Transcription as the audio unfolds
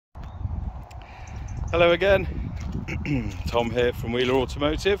Hello again, Tom here from Wheeler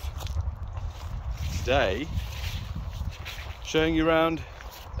Automotive. Today, showing you around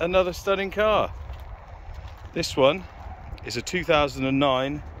another stunning car. This one is a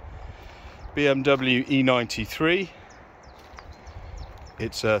 2009 BMW E93.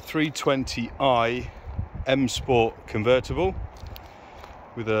 It's a 320i M Sport convertible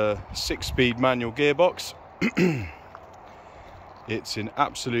with a 6-speed manual gearbox. It's in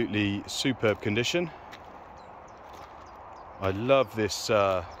absolutely superb condition. I love this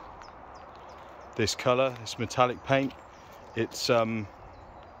this colour, this metallic paint. It's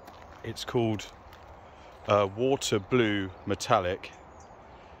called water blue metallic,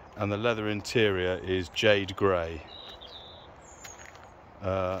 and the leather interior is jade grey.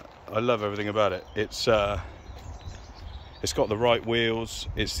 I love everything about it. It's got the right wheels.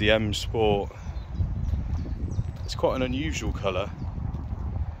 It's the M Sport. It's quite an unusual colour.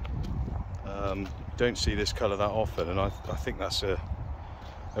 Don't see this colour that often, and I think that's a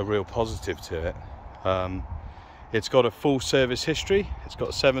real positive to it. It's got a full service history. It's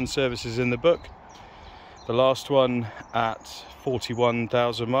got 7 services in the book. The last one at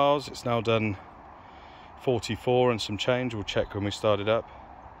 41,000 miles. It's now done 44 and some change. We'll check when we start it up.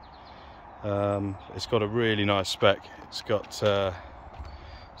 It's got a really nice spec. It's got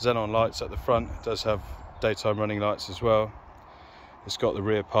xenon lights at the front. It does have daytime running lights as well. It's got the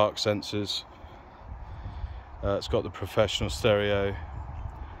rear park sensors. It's got the professional stereo,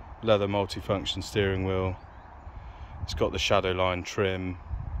 leather multifunction steering wheel. It's got the shadow line trim,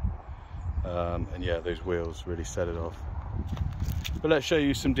 and yeah, those wheels really set it off. But let's show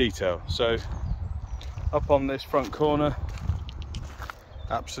you some detail. So up on this front corner,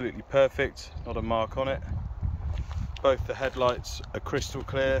 absolutely perfect, not a mark on it. Both the headlights are crystal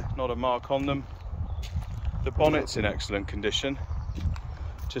clear, not a mark on them. The bonnet's in excellent condition.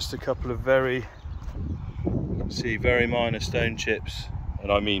 Just a couple of very minor stone chips, and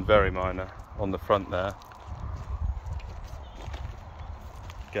I mean very minor, on the front there.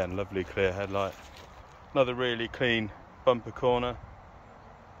 Again, lovely clear headlight. Another really clean bumper corner.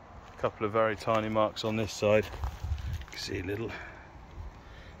 A couple of very tiny marks on this side. You can see a little,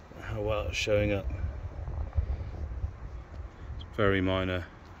 how well it's showing up. Very minor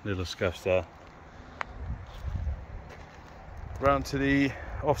little scuffs there. Round to the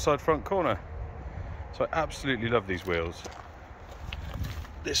offside front corner. So I absolutely love these wheels.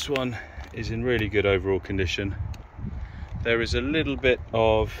 This one is in really good overall condition. There is a little bit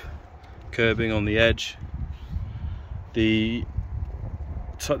of curbing on the edge. This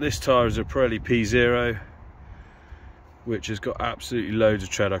tyre is a Pirelli P0, which has got absolutely loads of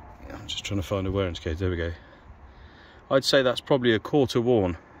tread. I'm just trying to find a wear indicator. There we go. I'd say that's probably a quarter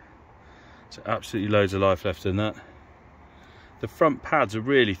worn. So absolutely loads of life left in that. The front pads are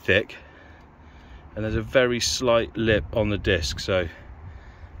really thick, and there's a very slight lip on the disc, so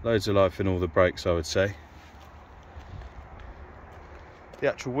loads of life in all the brakes, I would say. The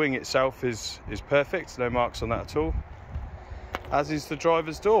actual wing itself is perfect, no marks on that at all, as is the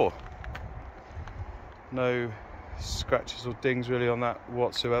driver's door. No scratches or dings really on that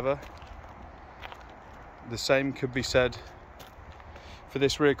whatsoever. The same could be said for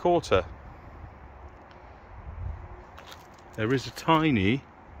this rear quarter. There is a tiny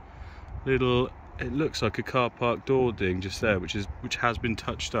little, it looks like a car park door ding just there, which has been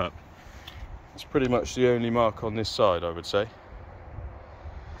touched up. It's pretty much the only mark on this side, I would say.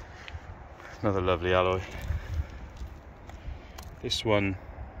 Another lovely alloy. This one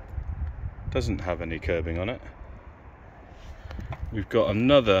doesn't have any curbing on it. We've got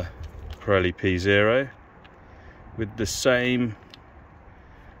another Pirelli P0 with the same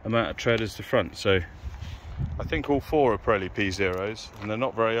amount of tread as the front. So I think all 4 are Pirelli P0s, and they're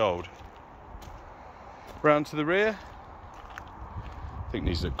not very old. Round to the rear, I think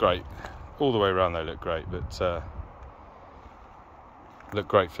these look great. All the way around they look great, but look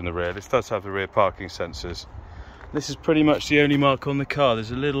great from the rear. This does have the rear parking sensors. This is pretty much the only mark on the car.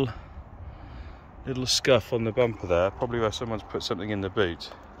 There's a little scuff on the bumper there, probably where someone's put something in the boot.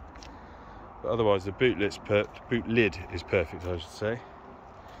 But otherwise the boot lid is perfect, I should say.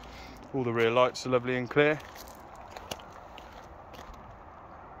 All the rear lights are lovely and clear.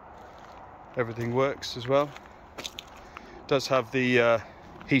 Everything works as well. It does have the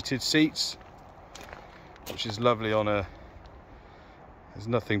heated seats, which is lovely on a... There's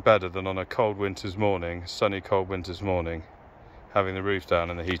nothing better than on a cold winter's morning, sunny cold winter's morning, having the roof down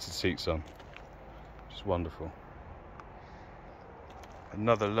and the heated seats on. Just wonderful.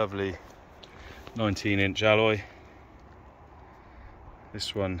 Another lovely 19-inch alloy.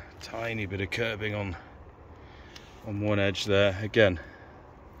 This one, tiny bit of curbing on one edge there. Again,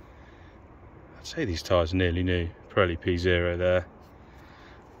 I'd say these tyres are nearly new. Pirelli P0 there.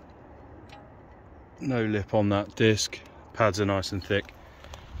 No lip on that disc. Pads are nice and thick.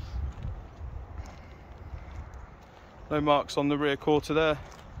 No marks on the rear quarter there.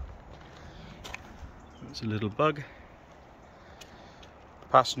 That's a little bug.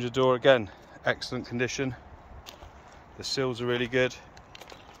 Passenger door again, excellent condition. The sills are really good.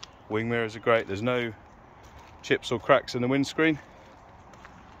 Wing mirrors are great. There's no chips or cracks in the windscreen.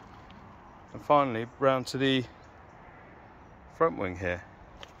 And finally, round to the front wing here.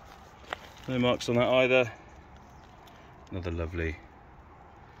 No marks on that either. Another lovely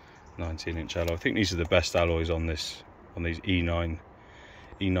 19-inch alloy. I think these are the best alloys on these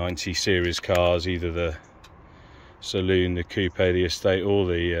E90 series cars, either the saloon, the coupe, the estate, or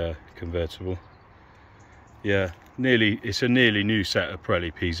the convertible. Yeah, it's a nearly new set of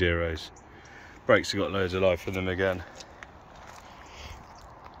Pirelli P0s. Brakes have got loads of life in them again.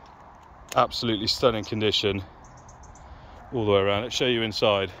 Absolutely stunning condition all the way around. Let's show you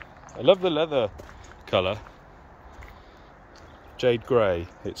inside. I love the leather colour. Jade Grey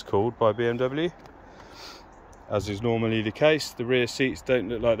it's called by BMW. As is normally the case, the rear seats don't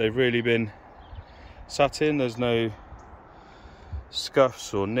look like they've really been sat in. There's no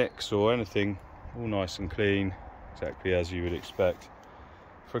scuffs or nicks or anything. All nice and clean, exactly as you would expect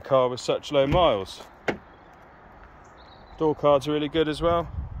for a car with such low miles. Door cards are really good as well.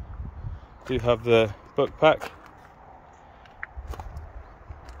 Do have the book pack.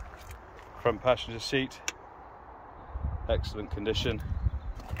 Front passenger seat, excellent condition.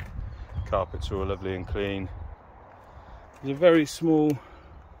 Carpets are all lovely and clean. There's a very small,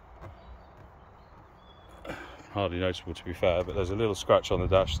 hardly noticeable to be fair, but there's a little scratch on the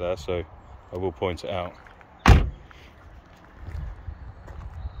dash there, so I will point it out.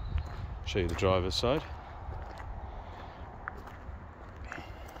 Show you the driver's side.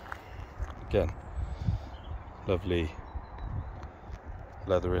 Again, lovely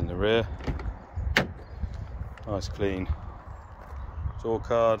leather in the rear. Nice clean door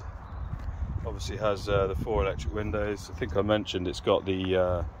card. Obviously has the 4 electric windows. I think I mentioned it's got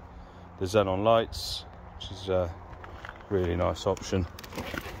the xenon lights, which is a really nice option.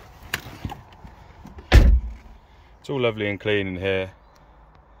 It's all lovely and clean in here.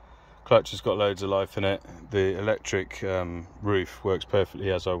 Clutch has got loads of life in it. The electric roof works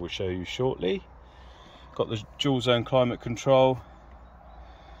perfectly, as I will show you shortly. Got the dual zone climate control.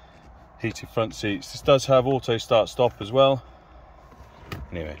 Heated front seats. This does have auto start stop as well.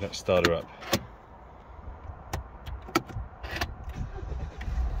 Anyway, let's start her up.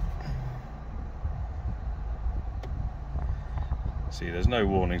 See, there's no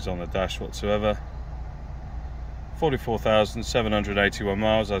warnings on the dash whatsoever. 44,781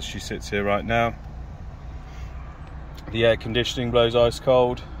 miles as she sits here right now. The air conditioning blows ice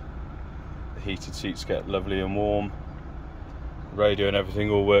cold. The heated seats get lovely and warm. The radio and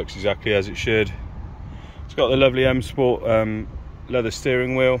everything all works exactly as it should. It's got the lovely M Sport leather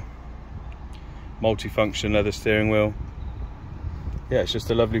steering wheel, multi-function leather steering wheel. Yeah, it's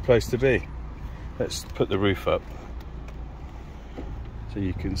just a lovely place to be. Let's put the roof up so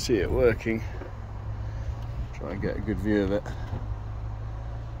you can see it working. Try and get a good view of it.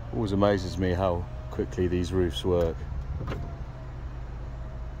 Always amazes me how quickly these roofs work.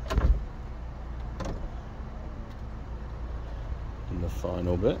 And the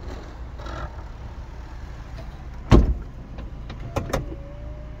final bit.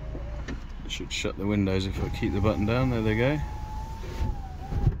 Should shut the windows if I keep the button down. There they go.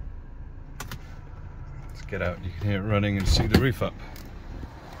 Let's get out, you can hear it running and see the roof up.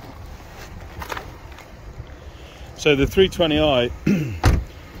 So the 320i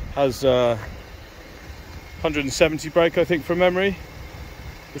has 170 brake, I think, from memory,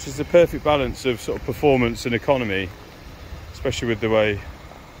 which is the perfect balance of sort of performance and economy, especially with the way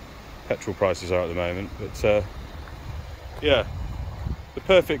petrol prices are at the moment. But yeah, the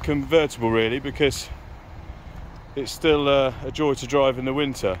perfect convertible really, because it's still a joy to drive in the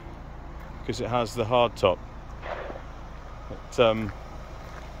winter because it has the hard top. But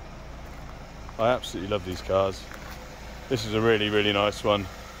I absolutely love these cars. This is a really, really nice one.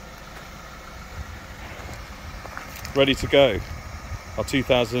 Ready to go. Our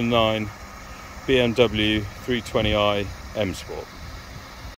 2009 BMW 320i M Sport.